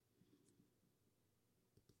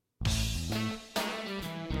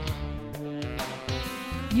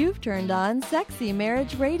You've turned on Sexy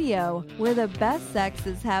Marriage Radio, where the best sex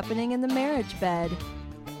is happening in the marriage bed.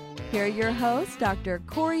 Here are your hosts, Dr.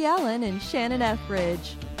 Corey Allen and Shannon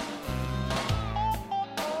Ethridge.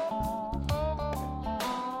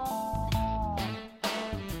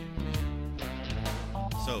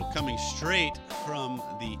 So coming straight from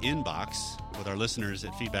the inbox with our listeners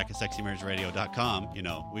at feedback@sexymarriageradio.com, you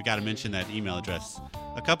know, we've got to mention that email address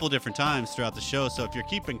a couple different times throughout the show. So if you're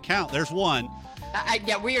keeping count, there's one.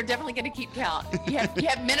 Yeah, we are definitely going to keep count. You have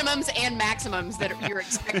minimums and maximums that you're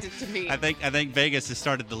expected to meet. I think Vegas has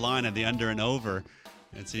started the line of the under and over,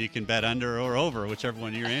 and so you can bet under or over, whichever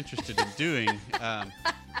one you're interested in doing.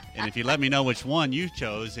 And if you let me know which one you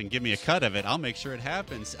chose and give me a cut of it, I'll make sure it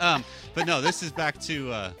happens. But no, this is back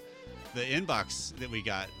to the inbox that we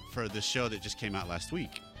got for the show that just came out last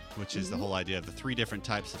week, which is the whole idea of the 3 different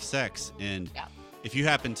types of sex. And if you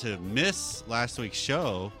happen to miss last week's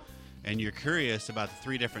show and you're curious about the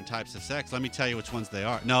 3 different types of sex, let me tell you which ones they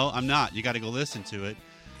are. No, I'm not. You got to go listen to it.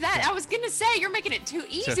 That I was going to say, you're making it too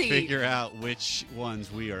easy. To figure out which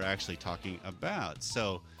ones we are actually talking about.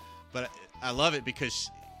 So, but I love it because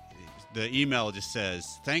the email just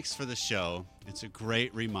says, thanks for the show. It's a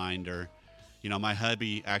great reminder. You know, my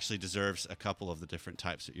hubby actually deserves a couple of the different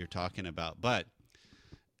types that you're talking about. But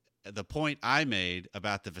the point I made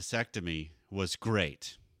about the vasectomy was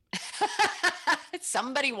great.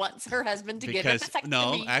 Somebody wants her husband to get a vasectomy.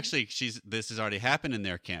 No, actually, this has already happened in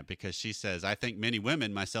their camp, because she says, I think many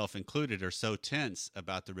women, myself included, are so tense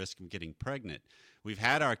about the risk of getting pregnant. We've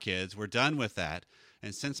had our kids. We're done with that.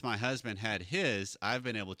 And since my husband had his, I've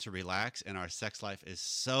been able to relax, and our sex life is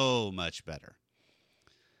so much better.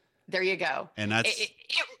 There you go. And that's...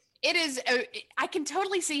 It is, I can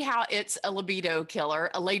totally see how it's a libido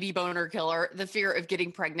killer, a lady boner killer, the fear of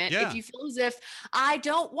getting pregnant. Yeah. If you feel as if I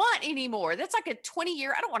don't want anymore, that's like a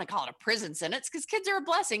 20-year, I don't want to call it a prison sentence because kids are a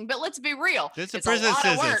blessing, but let's be real. It's a prison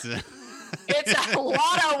sentence. It's a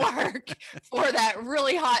lot of work for that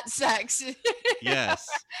really hot sex. Yes.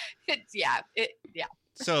 Yeah.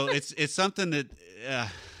 So it's something that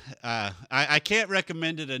I can't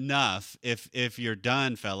recommend it enough. If you're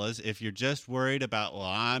done, fellas, if you're just worried about, well,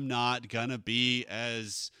 I'm not gonna be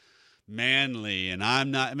as manly, and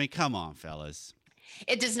I'm not. I mean, come on, fellas.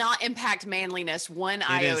 It does not impact manliness one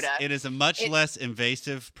iota. It is a much less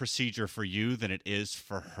invasive procedure for you than it is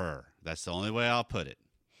for her. That's the only way I'll put it.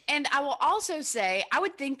 And I will also say, I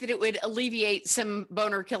would think that it would alleviate some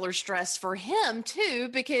boner killer stress for him too,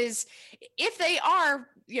 because if they are,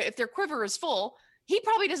 if their quiver is full, he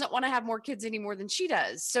probably doesn't want to have more kids any more than she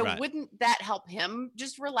does. So Wouldn't that help him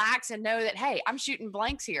just relax and know that, hey, I'm shooting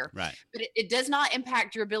blanks here. Right. But it does not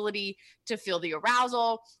impact your ability to feel the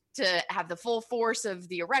arousal, to have the full force of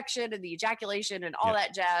the erection and the ejaculation and all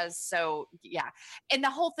that jazz. So yeah. And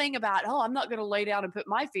the whole thing about, I'm not going to lay down and put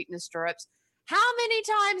my feet in the stirrups. How many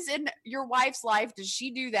times in your wife's life does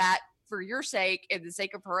she do that for your sake and the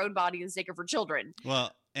sake of her own body and the sake of her children?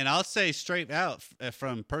 Well, and I'll say straight out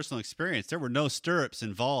from personal experience, there were no stirrups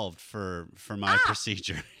involved for my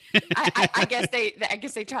procedure. I guess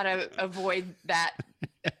they try to avoid that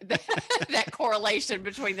correlation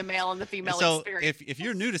between the male and the female experience. So if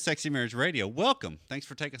you're new to Sexy Marriage Radio, welcome. Thanks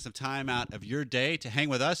for taking some time out of your day to hang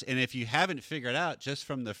with us. And if you haven't figured out just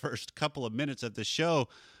from the first couple of minutes of the show,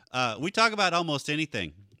 we talk about almost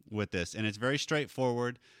anything with this, and it's very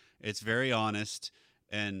straightforward. It's very honest.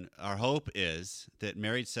 And our hope is that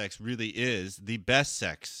married sex really is the best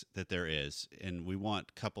sex that there is. And we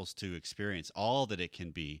want couples to experience all that it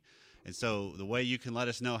can be. And so the way you can let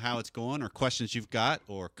us know how it's going, or questions you've got,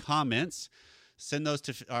 or comments, send those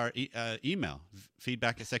to our email,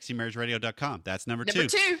 feedback@sexymarriageradio.com. That's number two.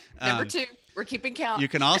 Number two. We're keeping count. You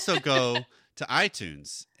can also go to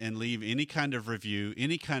iTunes and leave any kind of review,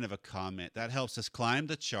 any kind of a comment. That helps us climb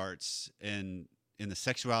the charts in the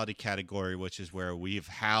sexuality category, which is where we've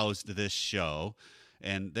housed this show.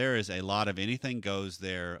 And there is a lot of anything goes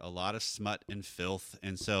there, a lot of smut and filth.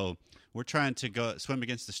 And so we're trying to go swim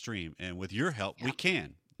against the stream. And with your help, we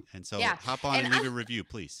can. And so hop on and leave a review,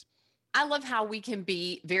 please. I love how we can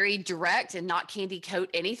be very direct and not candy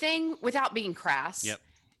coat anything without being crass. Yep.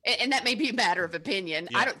 And that may be a matter of opinion.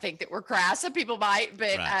 Yep. I don't think that we're crass. Some people might,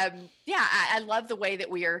 but I love the way that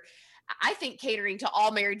we are, I think, catering to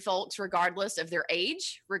all married folks, regardless of their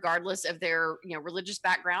age, regardless of their religious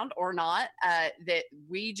background or not, that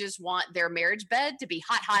we just want their marriage bed to be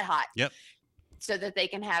hot, hot, hot. Yep. So that they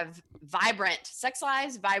can have vibrant sex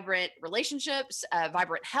lives, vibrant relationships,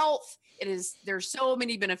 vibrant health. There's so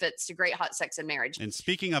many benefits to great hot sex and marriage. And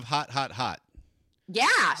speaking of hot, hot, hot,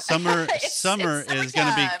 Yeah. Summer It's summer is going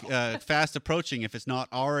to summertime. be fast approaching. If it's not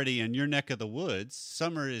already in your neck of the woods,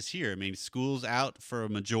 summer is here. I mean, school's out for a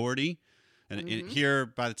majority, and Mhm. here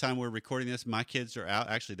by the time we're recording this, my kids are out.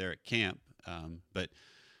 Actually, they're at camp, but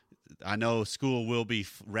I know school will be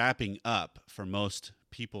wrapping up for most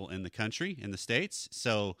people in the country, in the States.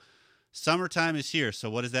 So summertime is here. So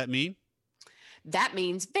what does that mean? That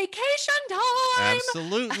means vacation time.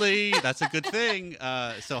 Absolutely. That's a good thing.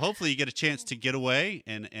 So hopefully you get a chance to get away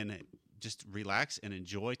and just relax and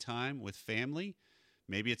enjoy time with family.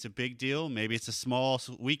 Maybe it's a big deal. Maybe it's a small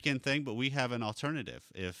weekend thing, but we have an alternative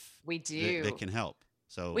if We do. that can help.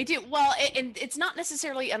 So We do. Well, and it's not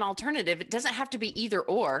necessarily an alternative. It doesn't have to be either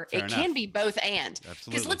or. Fair It enough. can be both and. Because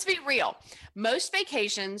Absolutely. let's be real, most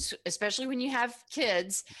vacations, especially when you have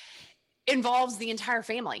kids, involves the entire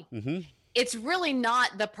family. Mm-hmm. It's really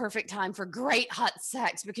not the perfect time for great hot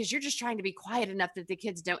sex because you're just trying to be quiet enough that the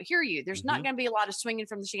kids don't hear you. There's not Mhm. going to be a lot of swinging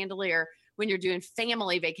from the chandelier when you're doing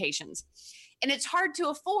family vacations. And it's hard to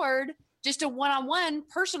afford just a one-on-one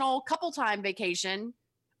personal couple time vacation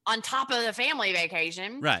on top of the family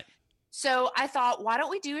vacation. Right. So I thought, why don't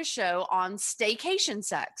we do a show on staycation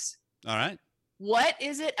sex? All right. What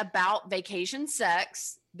is it about vacation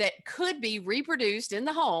sex that could be reproduced in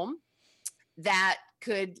the home that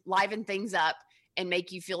could liven things up and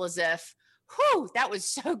make you feel as if, whew, that was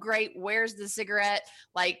so great. Where's the cigarette?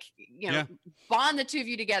 Like, Yeah. bond the two of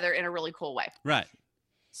you together in a really cool way. Right.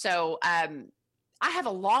 So I have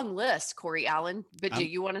a long list, Corey Allen, but do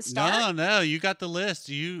you want to start? No. You got the list.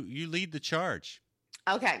 You lead the charge.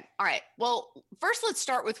 Okay. All right. Well, first, let's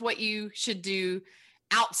start with what you should do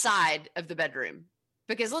outside of the bedroom.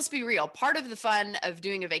 Because let's be real, part of the fun of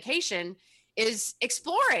doing a vacation is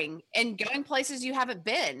exploring and going places you haven't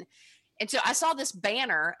been. And so I saw this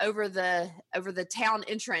banner over the town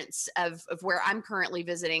entrance of where I'm currently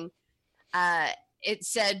visiting. It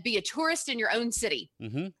said, "Be a tourist in your own city."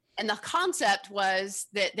 Mm-hmm. And the concept was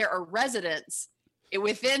that there are residents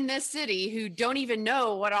within this city who don't even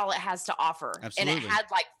know what all it has to offer. Absolutely. And it had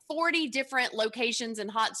like 40 different locations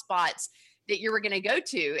and hotspots that you were going to go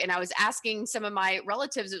to. And I was asking some of my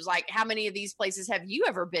relatives, it was like, how many of these places have you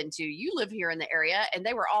ever been to? You live here in the area. And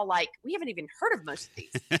they were all like, we haven't even heard of most of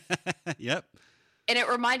these. Yep. And it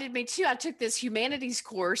reminded me too, I took this humanities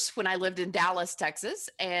course when I lived in Dallas, Texas.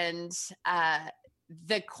 And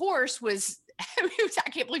the course was, I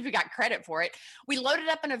can't believe we got credit for it. We loaded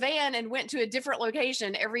up in a van and went to a different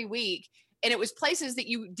location every week. And it was places that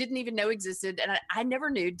you didn't even know existed. And I never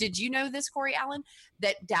knew. Did you know this, Corey Allen,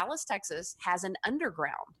 that Dallas, Texas has an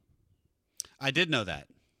underground? I did know that.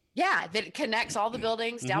 Yeah, that it connects all the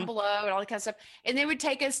buildings down below and all that kind of stuff. And they would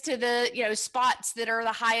take us to the, spots that are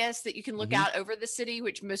the highest that you can look out over the city,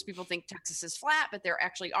 which most people think Texas is flat, but there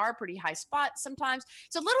actually are pretty high spots sometimes.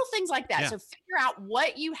 So little things like that. Yeah. So figure out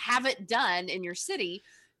what you haven't done in your city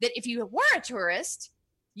that if you were a tourist,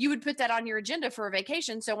 you would put that on your agenda for a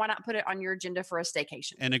vacation. So why not put it on your agenda for a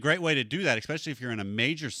staycation? And a great way to do that, especially if you're in a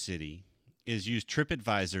major city, is use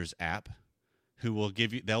TripAdvisor's app, who will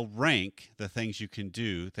give you, they'll rank the things you can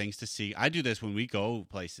do, things to see. I do this when we go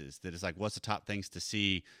places that is like, what's the top things to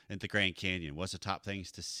see at the Grand Canyon? What's the top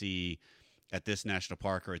things to see at this national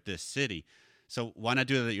park or at this city? So why not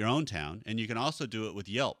do it at your own town? And you can also do it with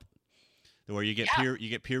Yelp, where you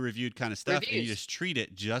get peer reviewed kind of stuff, and you just treat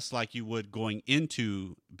it just like you would going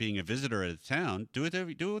into being a visitor at a town. Do it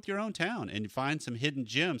with your own town and find some hidden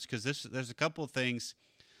gems, because there's a couple of things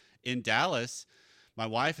in Dallas. My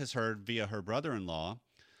wife has heard via her brother-in-law,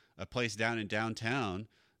 a place down in downtown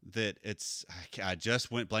that I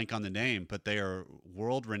just went blank on the name, but they are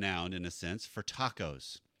world renowned in a sense for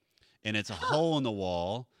tacos, and it's a hole in the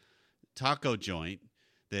wall taco joint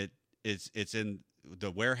that it's in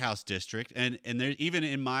the warehouse district, and there, even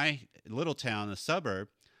in my little town, the suburb,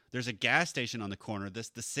 there's a gas station on the corner that's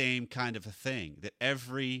the same kind of a thing, that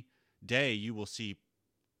every day you will see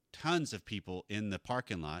tons of people in the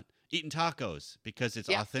parking lot eating tacos, because it's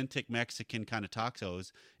authentic Mexican kind of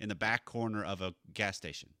tacos in the back corner of a gas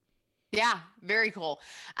station. Yeah, very cool.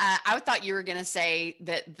 I thought you were going to say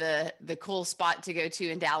that the cool spot to go to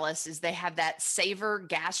in Dallas is they have that Savor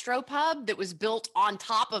Gastropub that was built on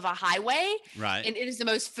top of a highway. Right. And it is the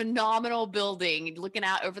most phenomenal building, looking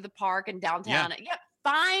out over the park and downtown. Yeah.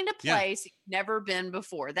 Find a place you've never been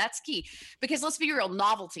before. That's key, because let's be real,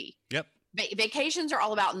 novelty. Yep. Vacations are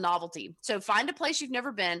all about novelty. So find a place you've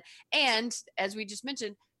never been. And as we just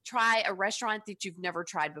mentioned, try a restaurant that you've never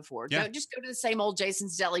tried before. Yeah. Don't just go to the same old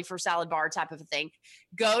Jason's Deli for salad bar type of a thing.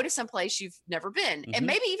 Go to some place you've never been, and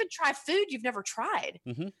maybe even try food you've never tried.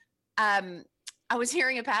 I was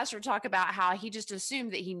hearing a pastor talk about how he just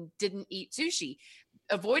assumed that he didn't eat sushi.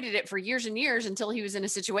 avoided it for years and years until he was in a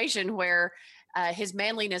situation where his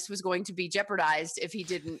manliness was going to be jeopardized if he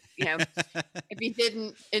didn't, if he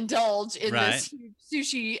didn't indulge in Right. this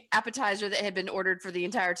sushi appetizer that had been ordered for the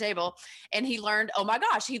entire table. And he learned, oh my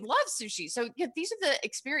gosh, he loves sushi. So these are the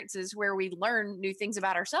experiences where we learn new things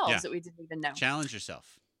about ourselves that we didn't even know. Challenge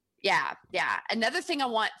yourself. Yeah. Another thing I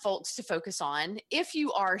want folks to focus on, if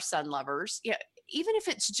you are sun lovers, even if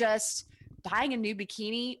it's just buying a new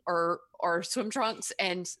bikini or swim trunks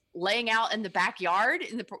and laying out in the backyard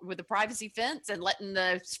with the privacy fence and letting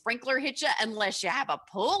the sprinkler hit you, unless you have a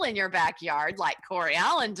pool in your backyard like Corey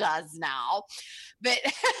Allen does now. But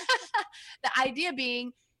the idea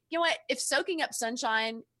being, you know what, if soaking up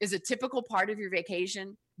sunshine is a typical part of your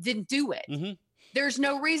vacation, then do it. Mm-hmm. There's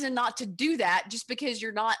no reason not to do that just because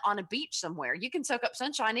you're not on a beach somewhere. You can soak up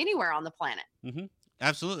sunshine anywhere on the planet. Mm-hmm.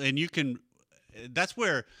 Absolutely. And you can, that's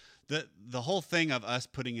where the whole thing of us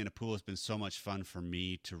putting in a pool has been so much fun for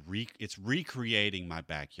me it's recreating my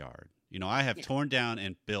backyard. I have torn down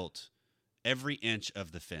and built every inch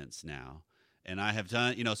of the fence now. And I have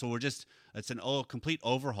done, so it's an complete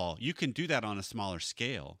overhaul. You can do that on a smaller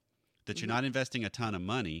scale, that you're not investing a ton of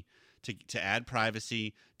money to add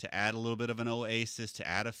privacy, to add a little bit of an oasis, to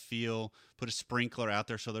add a feel, put a sprinkler out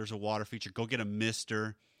there so there's a water feature. Go get a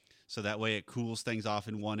mister so that way it cools things off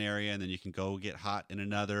in one area and then you can go get hot in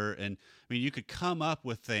another. And I mean, you could come up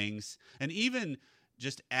with things, and even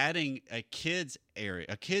just adding a kids area,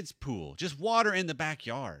 a kids pool, just water in the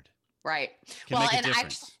backyard. Right. Can make a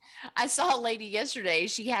difference. I saw a lady yesterday.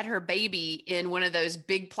 She had her baby in one of those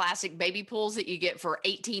big plastic baby pools that you get for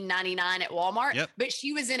 $18.99 at Walmart. Yep. But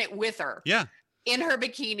she was in it with her. Yeah. In her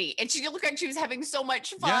bikini. And she looked like she was having so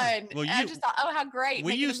much fun. Yeah. Well, I just thought, oh, how great.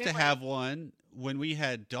 We used to have one when we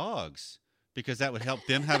had dogs because that would help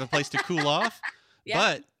them have a place to cool off.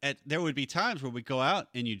 Yeah. But there would be times where we go out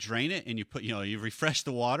and you drain it and you put, you refresh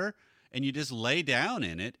the water and you just lay down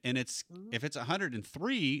in it. And if it's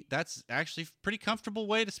 103, that's actually a pretty comfortable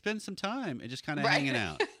way to spend some time and just kind of hanging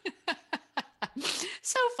out.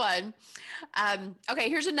 So fun. Okay,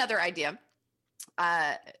 here's another idea.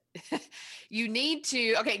 You need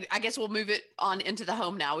to, I guess we'll move it on into the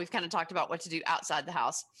home now. We've kind of talked about what to do outside the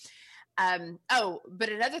house. But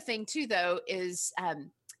another thing too, though, is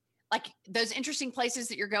like those interesting places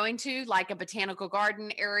that you're going to, like a botanical garden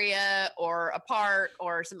area or a park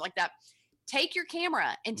or something like that. Take your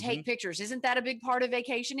camera and take pictures. Isn't that a big part of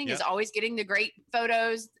vacationing? Yep. Is always getting the great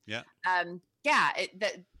photos. Yeah.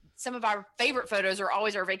 Some of our favorite photos are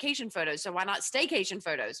always our vacation photos. So why not staycation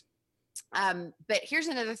photos? But here's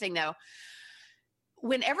another thing though.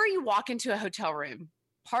 Whenever you walk into a hotel room,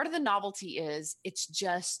 part of the novelty is it's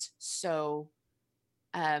just so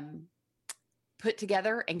put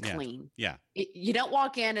together and clean. Yeah. You don't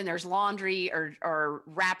walk in and there's laundry or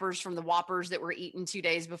wrappers from the Whoppers that were eaten 2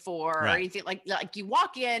 days before or anything like you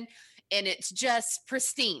walk in and it's just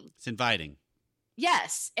pristine. It's inviting.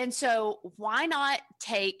 Yes. And so why not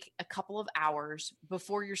take a couple of hours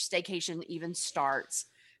before your staycation even starts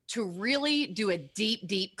to really do a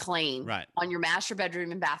deep clean on your master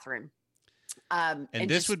bedroom and bathroom. And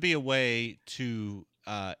this would be a way to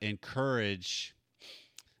encourage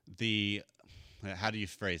how do you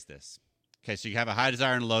phrase this? Okay, so you have a high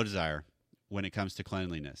desire and a low desire when it comes to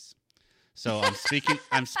cleanliness. So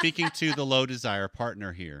I'm speaking to the low desire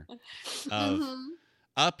partner here of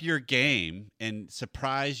up your game and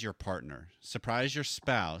surprise your partner, surprise your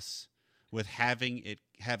spouse with having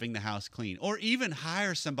the house clean, or even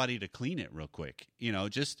hire somebody to clean it real quick.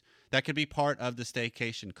 Just that could be part of the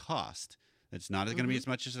staycation cost. It's not going to be as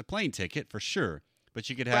much as a plane ticket for sure, but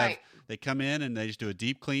you could have they come in and they just do a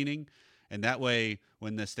deep cleaning. And that way,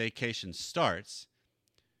 when the staycation starts,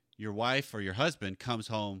 your wife or your husband comes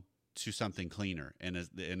home to something cleaner and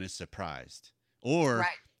is surprised. Or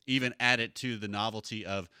even add it to the novelty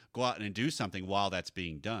of go out and do something while that's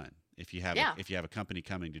being done. If you have a company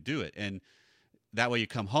coming to do it, and that way you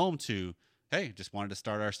come home to, hey, just wanted to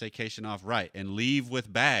start our staycation off right and leave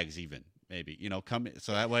with bags, even maybe come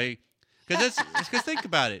so that way because think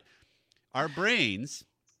about it, our brains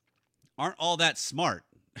aren't all that smart.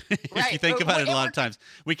 If you think about it, a lot of times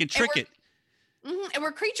we can trick it. And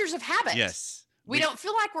we're creatures of habit. Yes. We don't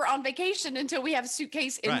feel like we're on vacation until we have a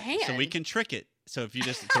suitcase in hand. So we can trick it. So if you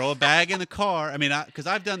just throw a bag in the car, because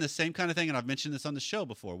I've done the same kind of thing, and I've mentioned this on the show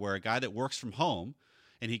before, where a guy that works from home,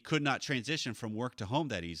 and he could not transition from work to home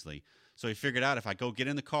that easily. So he figured out if I go get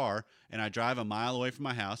in the car and I drive a mile away from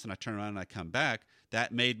my house and I turn around and I come back,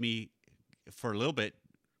 that made me, for a little bit,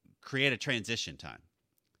 create a transition time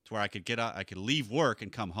to where I could get out, I could leave work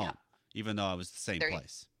and come home, even though I was the same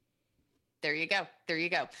place. There you go. There you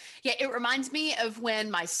go. Yeah, it reminds me of when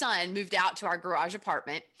my son moved out to our garage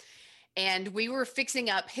apartment and we were fixing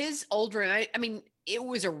up his old room. I mean, it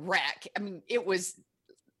was a wreck.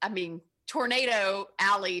 I mean, Tornado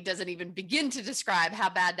Alley doesn't even begin to describe how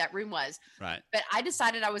bad that room was. Right. But I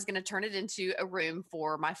decided I was going to turn it into a room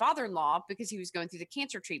for my father-in-law because he was going through the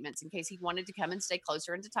cancer treatments in case he wanted to come and stay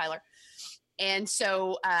closer into Tyler. And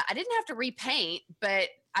so I didn't have to repaint, but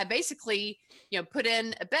I basically, put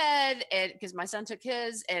in a bed and because my son took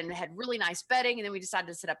his and had really nice bedding. And then we decided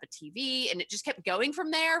to set up a TV and it just kept going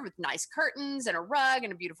from there with nice curtains and a rug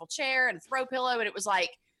and a beautiful chair and a throw pillow. And it was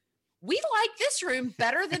like, we like this room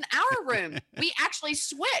better than our room. We actually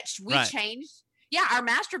switched. We changed. Yeah, our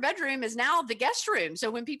master bedroom is now the guest room. So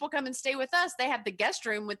when people come and stay with us, they have the guest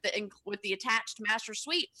room with the attached master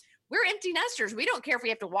suite. We're empty nesters. We don't care if we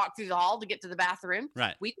have to walk through the hall to get to the bathroom.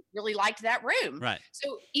 Right. We really liked that room. Right.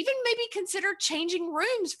 So even maybe consider changing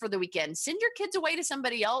rooms for the weekend. Send your kids away to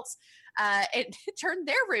somebody else and turn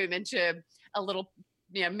their room into a little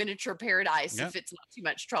miniature paradise if it's not too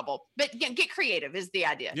much trouble. But get creative is the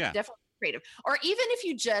idea. Yeah. Definitely creative. Or even if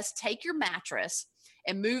you just take your mattress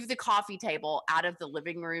and move the coffee table out of the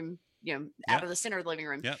living room, out of the center of the living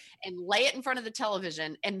room and lay it in front of the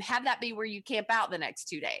television and have that be where you camp out the next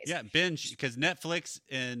 2 days. Yeah, binge, because Netflix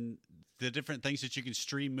and the different things that you can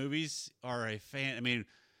stream movies are a fan. I mean,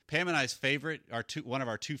 Pam and I's favorite, one of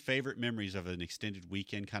our two favorite memories of an extended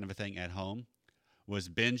weekend kind of a thing at home was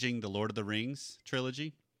binging the Lord of the Rings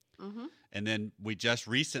trilogy. Mm-hmm. And then we just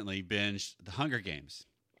recently binged the Hunger Games.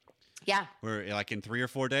 Yeah. Where like in 3 or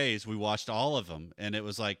 4 days, we watched all of them. And it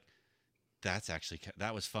was like,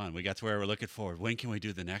 that was fun. We got to where we're looking forward. When can we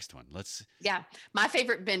do the next one? Yeah. My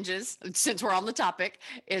favorite binges, since we're on the topic,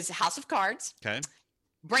 is House of Cards. Okay.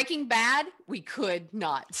 Breaking Bad, we could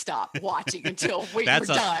not stop watching until we were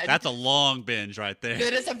done. That's a long binge right there.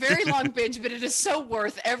 It is a very long binge, but it is so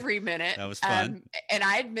worth every minute. That was fun. And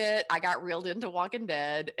I admit, I got reeled into Walking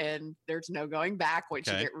Dead, and there's no going back once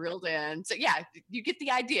you get reeled in. So yeah, you get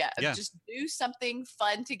the idea of just do something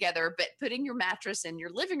fun together, but putting your mattress in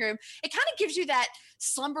your living room, it kind of gives you that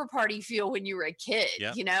slumber party feel when you were a kid,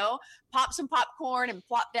 pop some popcorn and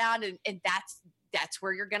plop down, and that's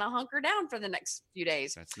where you're going to hunker down for the next few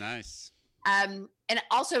days. That's nice. And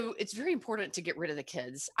also, it's very important to get rid of the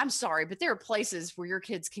kids. I'm sorry, but there are places where your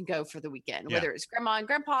kids can go for the weekend, whether it's grandma and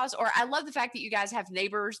grandpa's, or I love the fact that you guys have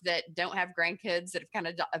neighbors that don't have grandkids that have kind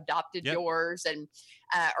of adopted yours and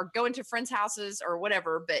or go into friends' houses or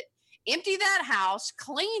whatever. But empty that house,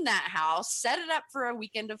 clean that house, set it up for a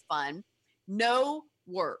weekend of fun. No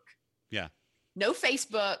work. Yeah. No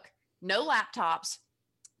Facebook, no laptops.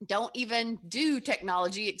 Don't even do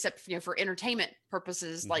technology except for entertainment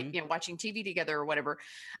purposes, like watching TV together or whatever.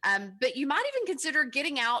 But you might even consider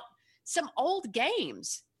getting out some old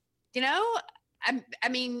games. I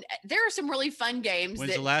mean, there are some really fun games.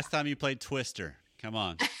 When's the last time you played Twister? Come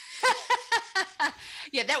on.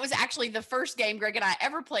 Yeah, that was actually the first game Greg and I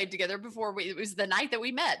ever played together before it was the night that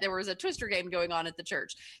we met. There was a Twister game going on at the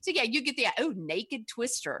church. So yeah, you get Naked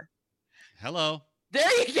Twister. Hello. There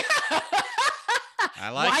you go. I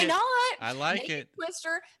like Why it. not? I like Naked it.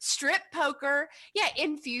 Twister, strip poker. Yeah,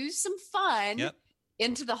 infuse some fun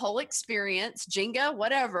into the whole experience. Jenga,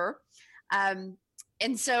 whatever. And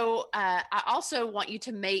so I also want you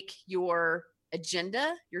to make your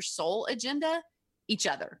agenda, your soul agenda, each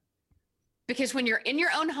other. Because when you're in your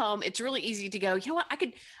own home, it's really easy to go, I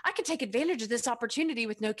could take advantage of this opportunity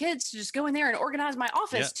with no kids to just go in there and organize my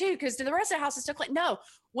office too, because the rest of the house is still clean. No,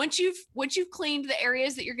 once you've cleaned the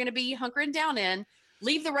areas that you're going to be hunkering down in,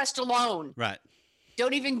 leave the rest alone. Right.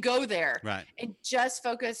 Don't even go there. Right. And just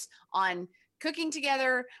focus on cooking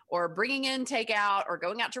together or bringing in takeout or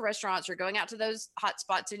going out to restaurants or going out to those hot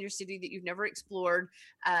spots in your city that you've never explored.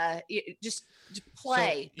 Just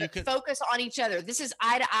play, focus on each other. This is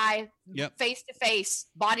eye to eye, face to face,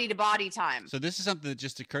 body to body time. So this is something that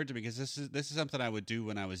just occurred to me because this is something I would do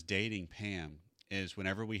when I was dating Pam. Is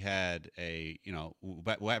whenever we had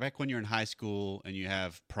back when you're in high school and you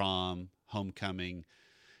have prom, homecoming,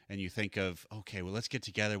 and you think of, okay, well, let's get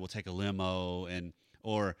together. We'll take a limo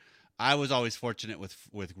or I was always fortunate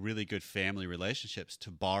with really good family relationships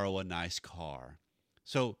to borrow a nice car.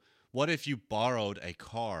 So what if you borrowed a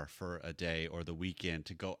car for a day or the weekend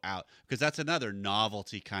to go out? Because that's another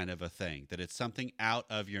novelty kind of a thing, that it's something out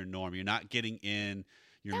of your norm. You're not getting in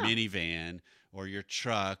your minivan or your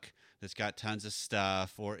truck that's got tons of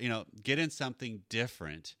stuff, or, get in something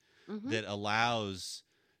different that allows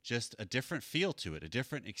just a different feel to it, a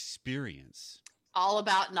different experience. All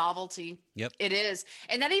about novelty. Yep. It is.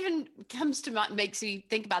 And that even makes you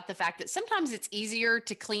think about the fact that sometimes it's easier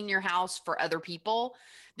to clean your house for other people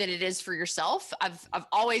than it is for yourself. I've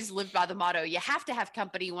always lived by the motto, you have to have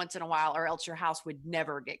company once in a while or else your house would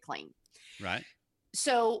never get clean. Right.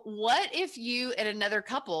 So what if you and another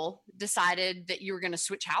couple decided that you were going to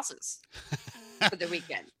switch houses for the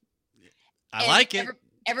weekend? I like it.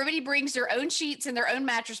 Everybody brings their own sheets and their own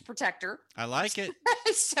mattress protector. I like it.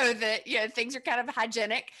 So that, things are kind of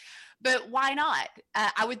hygienic. But why not?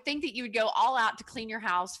 I would think that you would go all out to clean your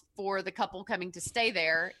house for the couple coming to stay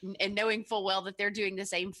there, and knowing full well that they're doing the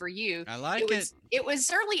same for you. I like it. It would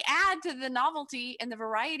certainly add to the novelty and the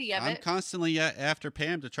variety of it. I'm constantly after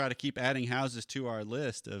Pam to try to keep adding houses to our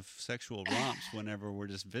list of sexual romps whenever we're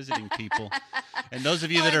just visiting people. And those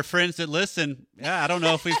of you that are friends that listen, I don't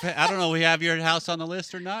know if we have your house on the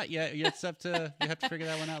list or not yet. It's up to you have to figure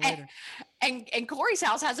that one out later. And Corey's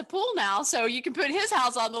house has a pool now, so you can put his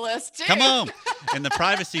house on the list too. Come on. And the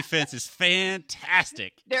privacy fence is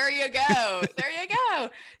fantastic. There you go. There you go.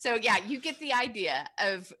 So yeah, you get the idea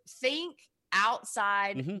of think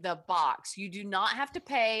outside the box. You do not have to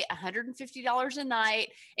pay $150 a night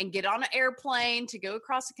and get on an airplane to go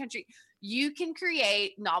across the country. You can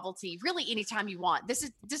create novelty really anytime you want.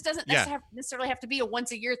 This doesn't necessarily have to be a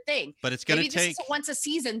once a year thing. But it's going to take a once a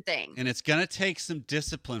season thing. And it's going to take some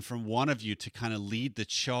discipline from one of you to kind of lead the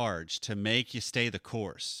charge to make you stay the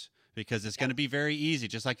course, because it's going to be very easy,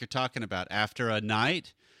 just like you're talking about, after a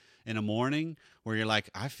night in a morning where you're like,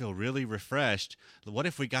 I feel really refreshed. What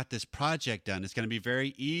if we got this project done? It's going to be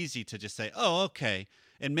very easy to just say, oh, okay.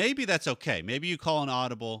 And maybe that's okay. Maybe you call an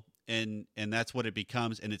audible and that's what it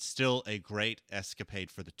becomes. And it's still a great escapade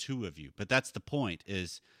for the two of you. But that's the point,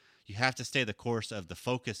 is you have to stay the course of the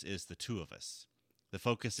focus is the two of us. The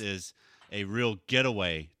focus is a real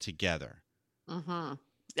getaway together. Mm-hmm.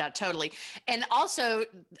 Yeah, totally. And also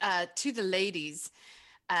to the ladies,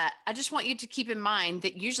 I just want you to keep in mind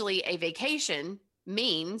that usually a vacation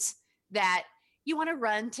means that you want to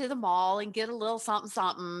run to the mall and get a little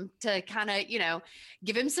something to kind of,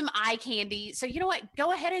 give him some eye candy. So you know what?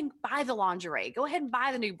 Go ahead and buy the lingerie. Go ahead and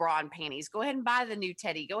buy the new bra and panties. Go ahead and buy the new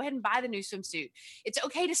teddy. Go ahead and buy the new swimsuit. It's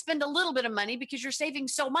okay to spend a little bit of money because you're saving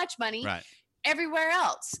so much money everywhere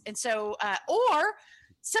else. And so, or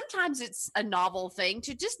sometimes it's a novel thing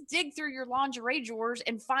to just dig through your lingerie drawers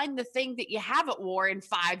and find the thing that you haven't wore in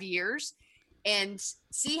 5 years and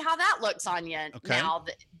see how that looks on you now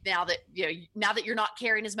that you're not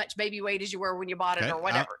carrying as much baby weight as you were when you bought it or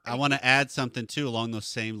whatever. I want to add something too along those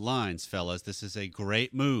same lines, fellas. This is a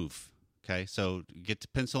great move. Okay, so get the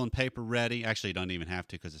pencil and paper ready. Actually, you don't even have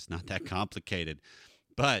to because it's not that complicated.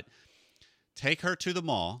 But take her to the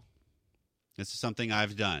mall. This is something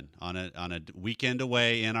I've done on a weekend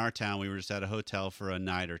away in our town. We were just at a hotel for a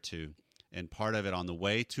night or two, and part of it on the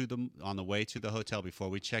way to the hotel before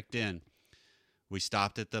we checked in, we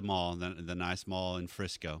stopped at the mall, the nice mall in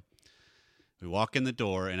Frisco. We walk in the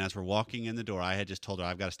door, and as we're walking in the door, I had just told her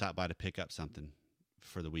I've got to stop by to pick up something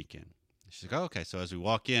for the weekend. She's like, oh, okay. So as we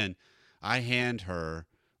walk in, I hand her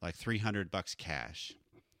like $300 cash.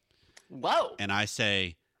 Whoa! And I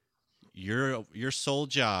say, Your sole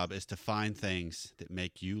job is to find things that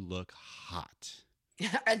make you look hot.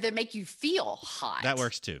 That make you feel hot. That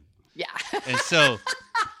works too. Yeah. And so,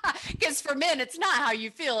 because for men, it's not how you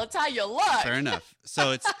feel; it's how you look. Fair enough.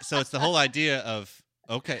 So it's the whole idea of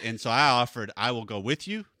okay. And so I offered I will go with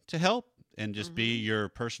you to help and just be your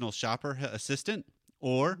personal shopper assistant,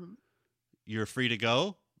 or you're free to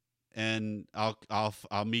go, and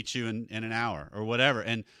I'll meet you in an hour or whatever.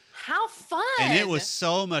 And how fun. And it was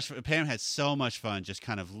so much. Pam had so much fun just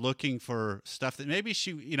kind of looking for stuff that maybe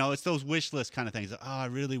she, it's those wish list kind of things. Oh, I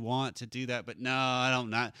really want to do that, but no, I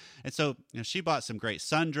don't not. And so, she bought some great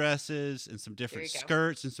sundresses and some different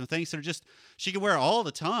skirts and some things that are just, she can wear all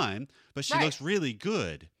the time, but she looks really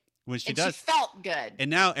good when she does. She felt good.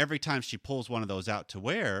 And now every time she pulls one of those out to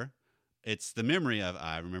wear, it's the memory of,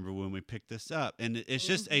 I remember when we picked this up. And it's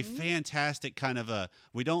just a fantastic kind of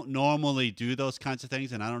we don't normally do those kinds of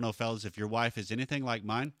things. And I don't know, fellas, if your wife is anything like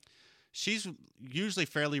mine, she's usually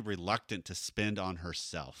fairly reluctant to spend on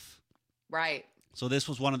herself. Right. So this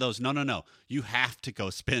was one of those, no. You have to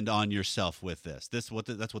go spend on yourself with this. That's what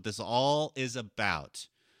this all is about.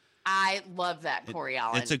 I love that, Corey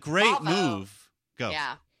Allen. It's a great move. Go.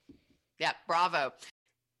 Yeah. Yeah. Bravo.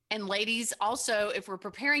 And ladies, also, if we're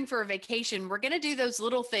preparing for a vacation, we're going to do those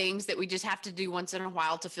little things that we just have to do once in a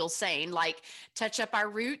while to feel sane, like touch up our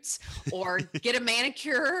roots or get a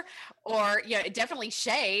manicure or, definitely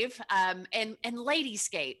shave and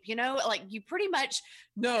ladyscape, like you pretty much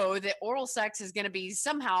know that oral sex is going to be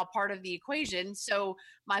somehow part of the equation. So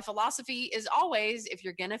my philosophy is always, if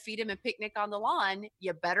you're going to feed him a picnic on the lawn,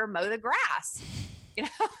 you better mow the grass,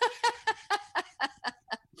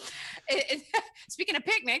 speaking of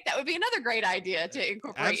picnic, that would be another great idea to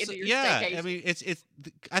incorporate into your staycation. I mean,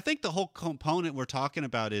 I think the whole component we're talking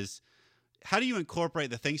about is how do you incorporate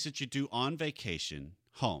the things that you do on vacation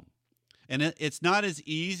home? And it's not as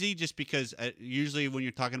easy just because usually when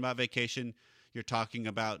you're talking about vacation, you're talking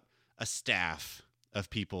about a staff of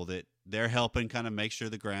people that they're helping kind of make sure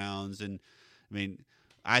the grounds. And I mean,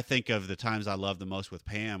 I think of the times I love the most with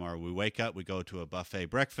Pam are we wake up, we go to a buffet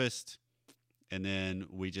breakfast, and then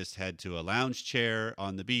we just head to a lounge chair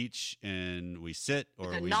on the beach and we sit,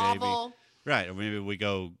 or a we novel. Right. Or maybe we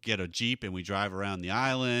go get a Jeep and we drive around the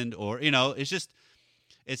island, or,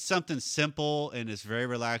 it's something simple and it's very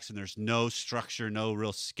relaxed and there's no structure, no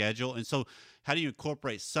real schedule. And so how do you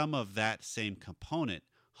incorporate some of that same component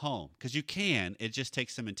home? Because you can, it just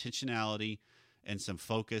takes some intentionality and some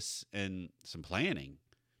focus and some planning.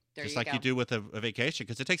 Just like you do with a vacation,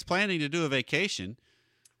 because it takes planning to do a vacation.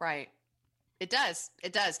 Right. It does.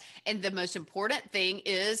 It does. And the most important thing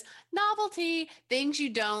is novelty, things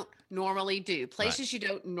you don't normally do, places you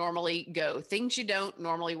don't normally go, things you don't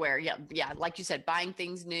normally wear. Yeah. Yeah. Like you said, buying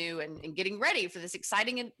things new and getting ready for this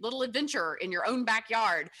exciting little adventure in your own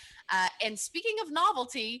backyard. And speaking of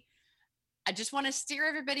novelty, I just want to steer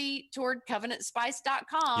everybody toward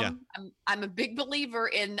covenantspice.com. Yeah. I'm a big believer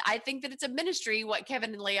in, I think that it's a ministry, what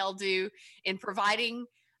Kevin and Lael do in providing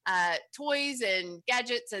toys and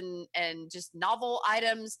gadgets and just novel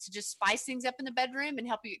items to just spice things up in the bedroom and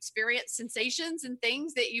help you experience sensations and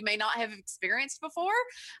things that you may not have experienced before.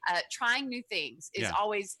 Trying new things is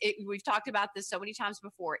always, we've talked about this so many times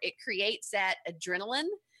before. It creates that adrenaline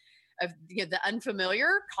of the unfamiliar,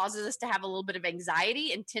 causes us to have a little bit of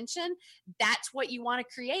anxiety and tension. That's what you want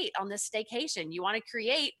to create on this staycation. You want to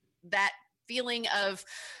create that feeling of,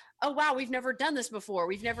 oh, wow, we've never done this before.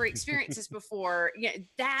 We've never experienced this before.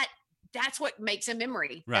 That's what makes a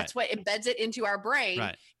memory. Right. That's what embeds it into our brain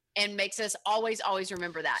and makes us always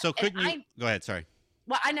remember that. So go ahead. Sorry.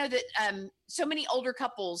 Well, I know that so many older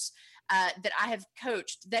couples that I have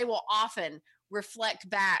coached, they will often reflect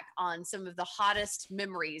back on some of the hottest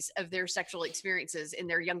memories of their sexual experiences in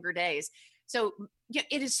their younger days. So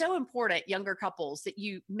it is so important, younger couples, that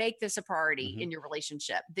you make this a priority in your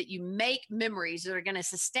relationship, that you make memories that are going to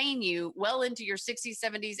sustain you well into your 60s,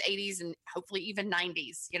 70s, 80s, and hopefully even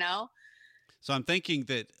 90s, So I'm thinking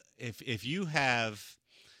that if you have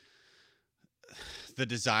the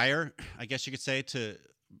desire, I guess you could say, to,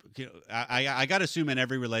 I got to assume in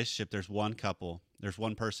every relationship there's one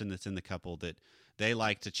person that's in the couple that they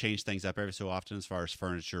like to change things up every so often as far as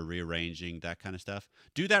furniture, rearranging, that kind of stuff.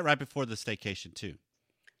 Do that right before the staycation too.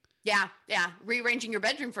 Yeah. Rearranging your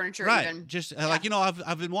bedroom furniture. Right. Even. Just I've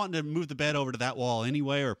been wanting to move the bed over to that wall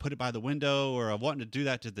anyway, or put it by the window, or I'm wanting to do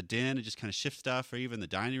that to the den and just kind of shift stuff, or even the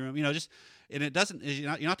dining room, and it doesn't,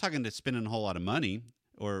 you're not talking to spending a whole lot of money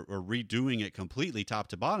or redoing it completely top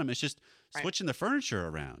to bottom. It's just switching the furniture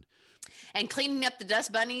around. And cleaning up the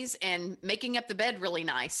dust bunnies and making up the bed really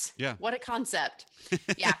nice. Yeah. What a concept.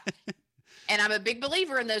 Yeah. And I'm a big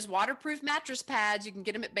believer in those waterproof mattress pads. You can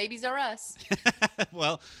get them at Babies R Us.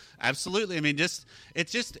 Well, absolutely. I mean,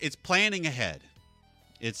 it's planning ahead.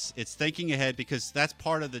 It's thinking ahead, because that's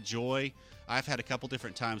part of the joy. I've had a couple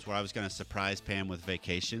different times where I was going to surprise Pam with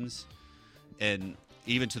vacations, and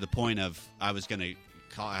even to the point of I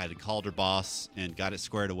had called her boss and got it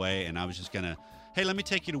squared away, and I was just going to, hey, let me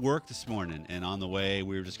take you to work this morning. And on the way,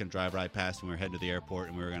 we were just going to drive right past, and we were heading to the airport,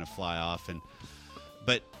 and we were going to fly off.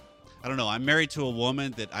 But I don't know. I'm married to a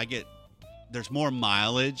woman that there's more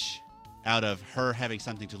mileage out of her having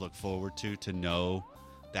something to look forward to know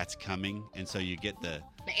that's coming. And so you get the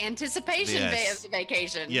anticipation of the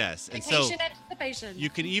vacation. Yes. Vacation and so anticipation. You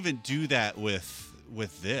can even do that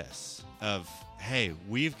with this of, hey,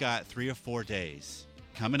 we've got 3 or 4 days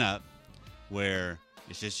coming up where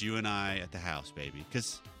it's just you and I at the house, baby.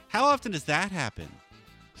 Because how often does that happen?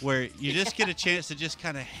 Where you just get a chance to just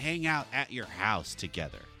kind of hang out at your house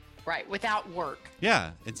together. Right, without work.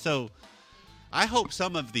 Yeah, and so I hope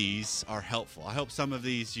some of these are helpful. I hope some of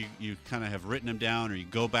these you kind of have written them down, or you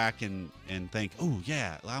go back and think, oh,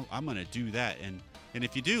 yeah, I'm going to do that. And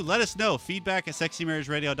if you do, let us know. Feedback at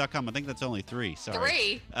sexymarriageradio.com. I think that's only 3.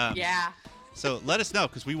 Sorry. 3? Yeah. So let us know,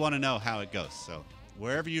 because we want to know how it goes. So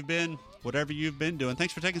wherever you've been, whatever you've been doing,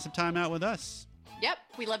 thanks for taking some time out with us. Yep,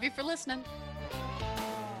 we love you for listening.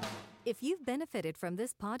 If you've benefited from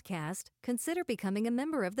this podcast, consider becoming a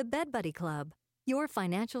member of the Bed Buddy Club. Your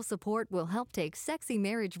financial support will help take Sexy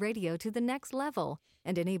Marriage Radio to the next level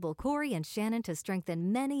and enable Corey and Shannon to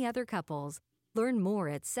strengthen many other couples. Learn more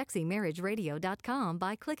at sexymarriageradio.com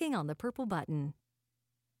by clicking on the purple button.